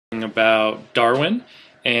about Darwin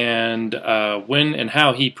and when and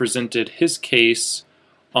how he presented his case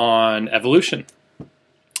on evolution.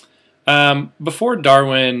 Before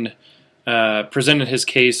Darwin presented his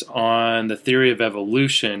case on the theory of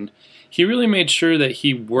evolution, he really made sure that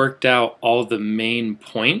he worked out all the main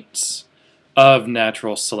points of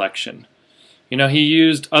natural selection. He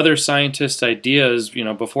used other scientists' ideas,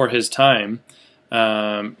 before his time,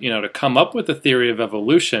 to come up with the theory of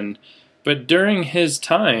evolution. But during his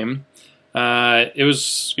time, it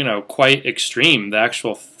was, quite extreme, the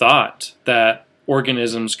actual thought that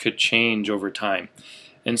organisms could change over time.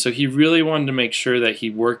 And so he really wanted to make sure that he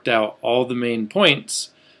worked out all the main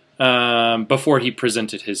points before he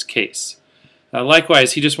presented his case.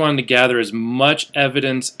 Likewise, he just wanted to gather as much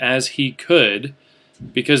evidence as he could,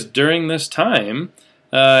 because during this time,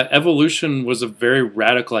 evolution was a very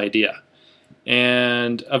radical idea.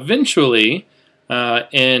 And eventually,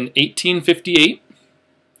 in 1858,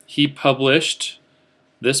 he published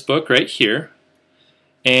this book right here,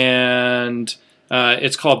 and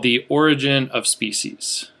it's called The Origin of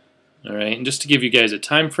Species. All right, and just to give you guys a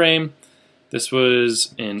time frame, this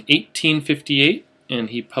was in 1858, and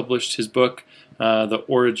he published his book, The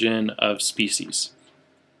Origin of Species.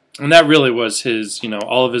 And that really was his,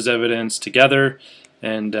 all of his evidence together,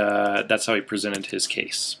 and that's how he presented his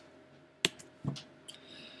case.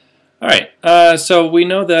 All right, so we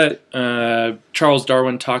know that Charles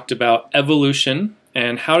Darwin talked about evolution,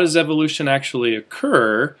 and how does evolution actually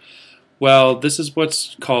occur? Well, this is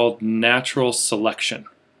what's called natural selection,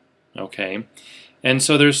 okay? And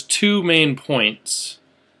so there's two main points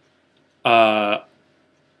about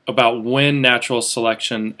when natural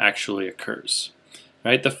selection actually occurs.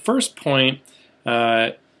 Right? The first point,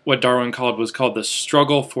 what Darwin was called the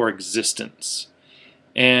struggle for existence.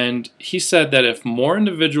 And he said that if more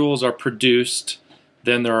individuals are produced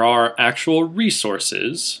than there are actual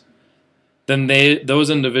resources, then those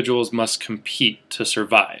individuals must compete to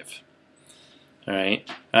survive. All right?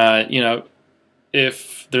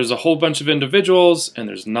 If there's a whole bunch of individuals and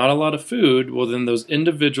there's not a lot of food, well, then those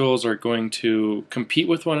individuals are going to compete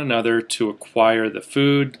with one another to acquire the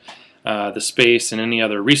food, the space, and any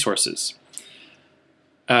other resources.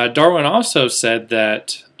 Darwin also said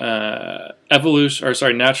that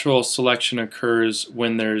natural selection occurs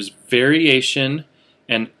when there's variation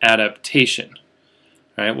and adaptation.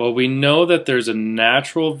 Right? Well, we know that there's a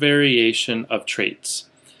natural variation of traits.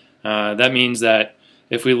 That means that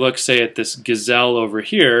if we look, say, at this gazelle over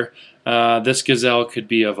here, this gazelle could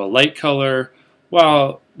be of a light color,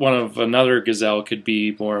 while another gazelle could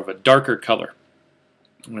be more of a darker color.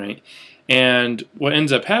 Right? And what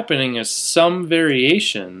ends up happening is some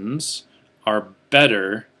variations are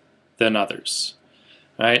better than others.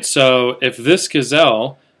 Right? So if this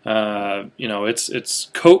gazelle, its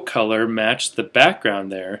coat color matched the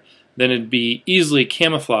background there, then it'd be easily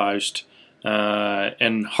camouflaged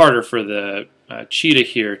and harder for the cheetah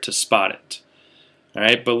here to spot it. All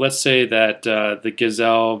right, but let's say that the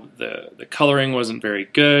gazelle, the coloring wasn't very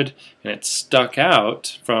good and it stuck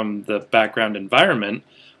out from the background environment,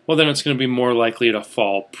 well, then it's going to be more likely to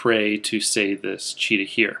fall prey to, say, this cheetah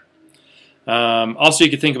here. Also, you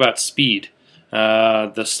could think about speed.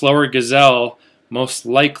 The slower gazelle most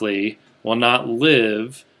likely will not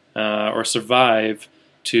live or survive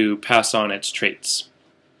to pass on its traits.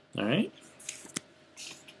 All right.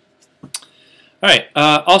 All right.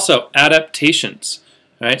 Also, adaptations.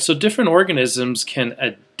 All right. So different organisms can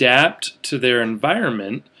adapt to their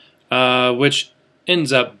environment, which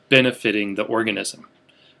ends up benefiting the organism.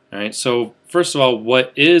 All right. So first of all,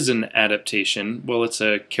 what is an adaptation? Well, it's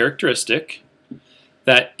a characteristic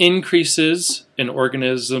that increases an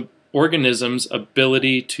organism's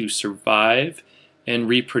ability to survive and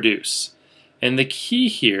reproduce. And the key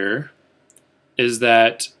here is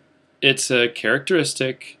that it's a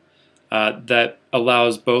characteristic that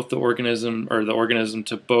allows both the organism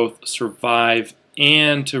to both survive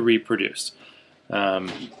and to reproduce.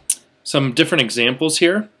 Some different examples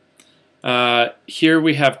here. Here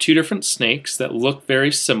we have two different snakes that look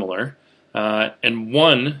very similar, and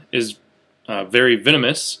one is very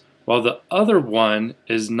venomous, while the other one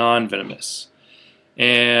is non-venomous.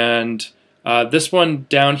 And this one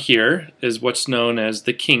down here is what's known as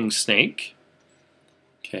the king snake.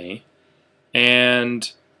 Okay,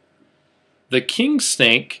 and the king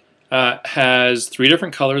snake has three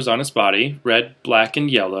different colors on its body: red, black,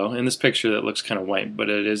 and yellow. In this picture that looks kind of white, but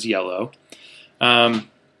it is yellow. And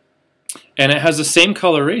it has the same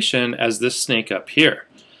coloration as this snake up here.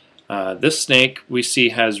 This snake we see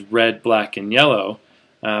has red, black, and yellow,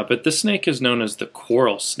 but this snake is known as the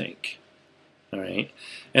coral snake. All right,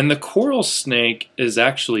 and the coral snake is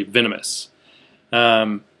actually venomous.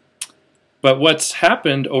 But what's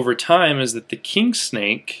happened over time is that the king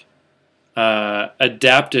snake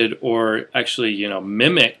adapted, or actually,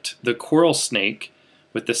 mimicked the coral snake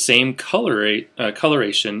with the same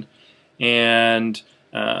coloration, and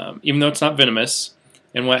even though it's not venomous.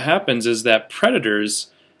 And what happens is that predators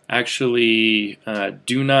actually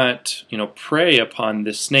do not, prey upon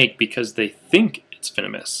this snake because they think it's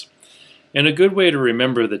venomous. And a good way to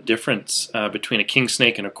remember the difference between a king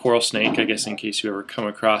snake and a coral snake, I guess in case you ever come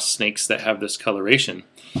across snakes that have this coloration,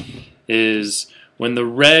 is when the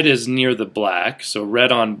red is near the black, so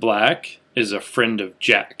red on black is a friend of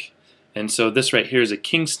Jack. And so this right here is a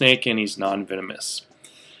king snake and he's non-venomous.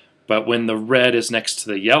 But when the red is next to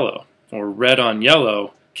the yellow, or red on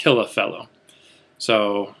yellow, kill a fellow.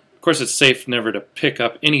 So, of course, it's safe never to pick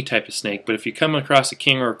up any type of snake, but if you come across a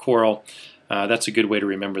king or a coral, that's a good way to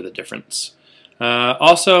remember the difference.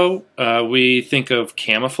 Also, we think of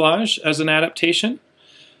camouflage as an adaptation.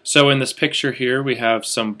 So in this picture here, we have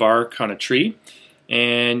some bark on a tree,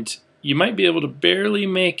 and you might be able to barely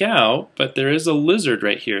make out, but there is a lizard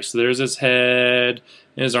right here. So there's his head,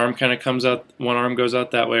 and his arm kind of comes out, one arm goes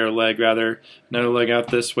out that way, or leg rather, another leg out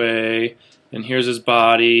this way, and here's his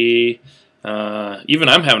body. Even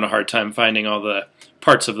I'm having a hard time finding all the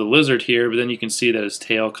parts of the lizard here, but then you can see that his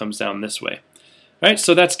tail comes down this way. All right,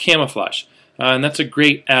 so that's camouflage, and that's a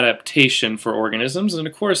great adaptation for organisms. And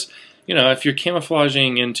of course, if you're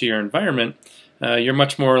camouflaging into your environment, you're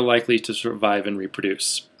much more likely to survive and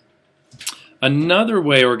reproduce. Another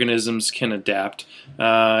way organisms can adapt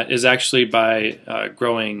is actually by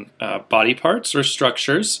growing body parts or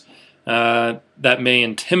structures that may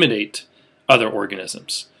intimidate other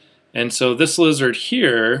organisms. And so this lizard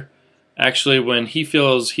here, actually, when he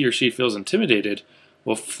or she feels intimidated,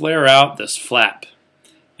 will flare out this flap.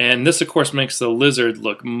 And this, of course, makes the lizard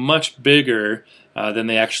look much bigger than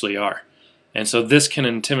they actually are. And so this can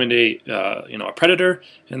intimidate a predator,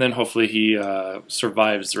 and then hopefully he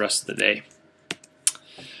survives the rest of the day.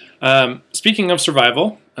 Speaking of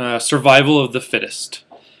survival, survival of the fittest.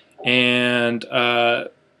 And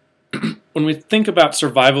when we think about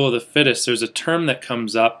survival of the fittest, there's a term that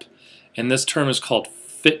comes up, and this term is called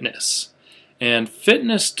fitness. And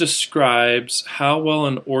fitness describes how well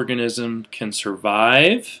an organism can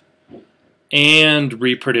survive and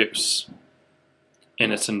reproduce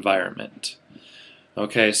in its environment.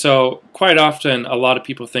 Okay, so quite often a lot of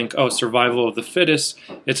people think, oh, survival of the fittest,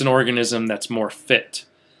 it's an organism that's more fit.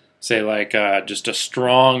 Say like just a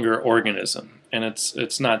stronger organism, and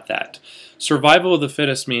it's not that. Survival of the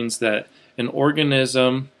fittest means that an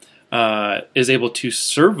organism is able to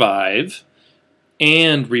survive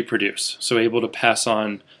and reproduce, so able to pass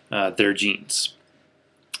on their genes.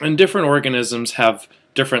 And different organisms have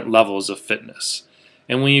different levels of fitness.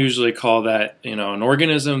 And we usually call that, an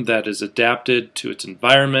organism that is adapted to its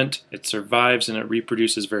environment, it survives and it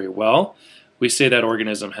reproduces very well. We say that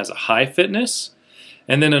organism has a high fitness.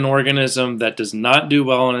 And then an organism that does not do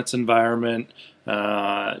well in its environment,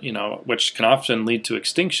 which can often lead to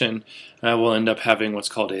extinction, will end up having what's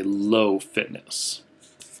called a low fitness.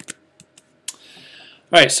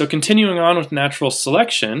 All right, so continuing on with natural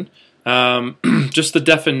selection, just the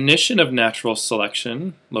definition of natural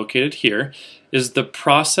selection, located here, is the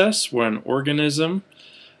process where an organism,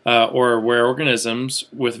 or where organisms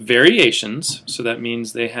with variations, so that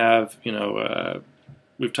means they have,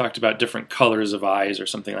 we've talked about different colors of eyes or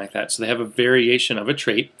something like that, so they have a variation of a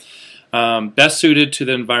trait, best suited to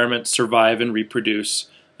the environment, survive and reproduce,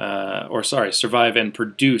 survive and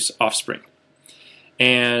produce offspring.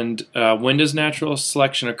 And when does natural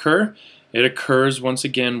selection occur? It occurs, once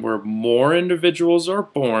again, where more individuals are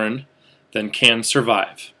born than can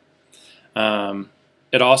survive.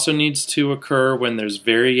 It also needs to occur when there's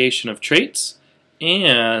variation of traits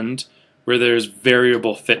and where there's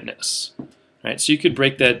variable fitness. Right? So you could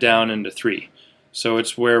break that down into three. So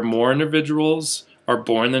it's where more individuals are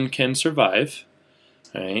born than can survive.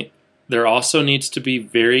 Right? There also needs to be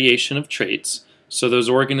variation of traits. So those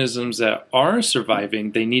organisms that are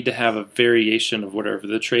surviving, they need to have a variation of whatever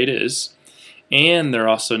the trait is. And there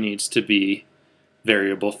also needs to be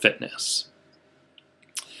variable fitness.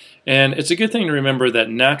 And it's a good thing to remember that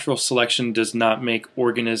natural selection does not make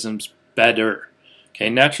organisms better. Okay,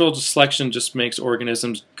 natural selection just makes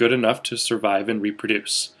organisms good enough to survive and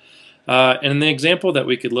reproduce. And the example that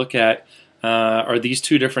we could look at are these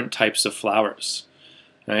two different types of flowers.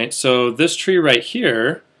 Right? So this tree right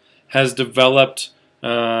here has developed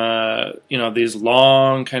these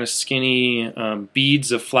long, kind of skinny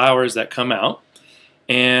beads of flowers that come out.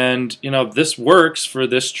 And this works for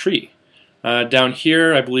this tree. Down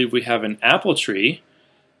here, I believe we have an apple tree,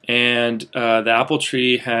 and the apple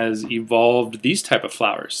tree has evolved these type of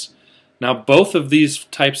flowers. Now, both of these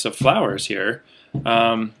types of flowers here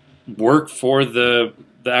work for the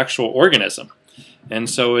actual organism. And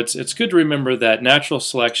so it's good to remember that natural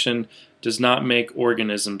selection does not make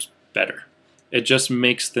organisms better. It just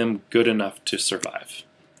makes them good enough to survive.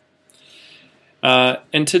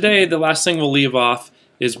 And today, the last thing we'll leave off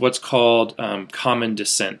is what's called common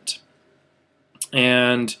descent.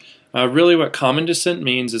 And really what common descent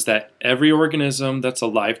means is that every organism that's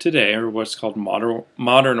alive today, or what's called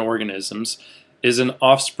modern organisms, is an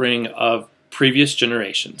offspring of previous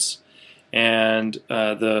generations. And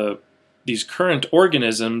these current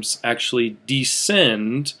organisms actually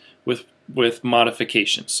descend with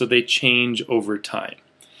modifications, so they change over time.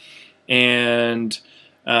 And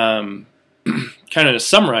kind of to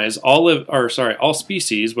summarize, all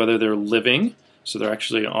species, whether they're living, so they're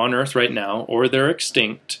actually on Earth right now, or they're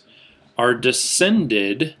extinct, are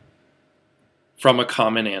descended from a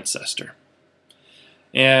common ancestor.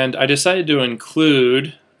 And I decided to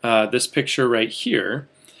include this picture right here,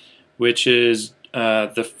 which is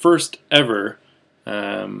the first ever,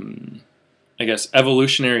 I guess,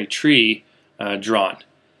 evolutionary tree drawn.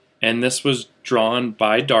 And this was drawn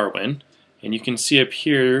by Darwin. And you can see up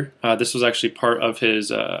here, this was actually part of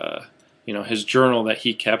his, his journal that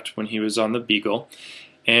he kept when he was on the Beagle.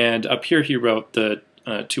 And up here he wrote the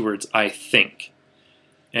 2 words, "I think."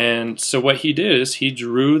 And so what he did is he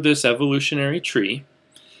drew this evolutionary tree.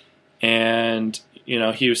 And,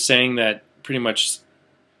 he was saying that pretty much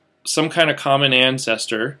some kind of common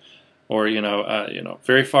ancestor, or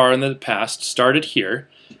very far in the past, started here,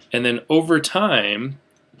 and then over time,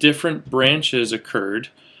 different branches occurred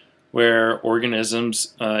where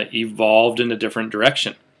organisms evolved in a different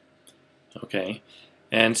direction. Okay,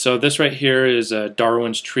 and so this right here is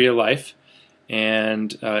Darwin's Tree of Life,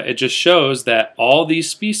 and it just shows that all these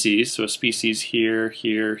species, so a species here,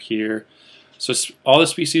 here, here, so all the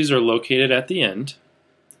species are located at the end.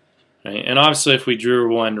 Right? And obviously if we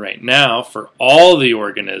drew one right now for all the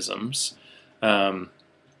organisms,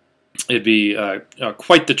 it'd be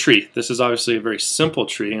quite the tree. This is obviously a very simple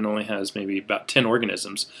tree and only has maybe about 10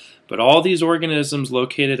 organisms. But all these organisms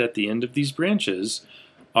located at the end of these branches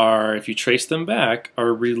are, if you trace them back,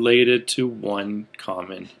 are related to one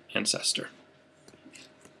common ancestor.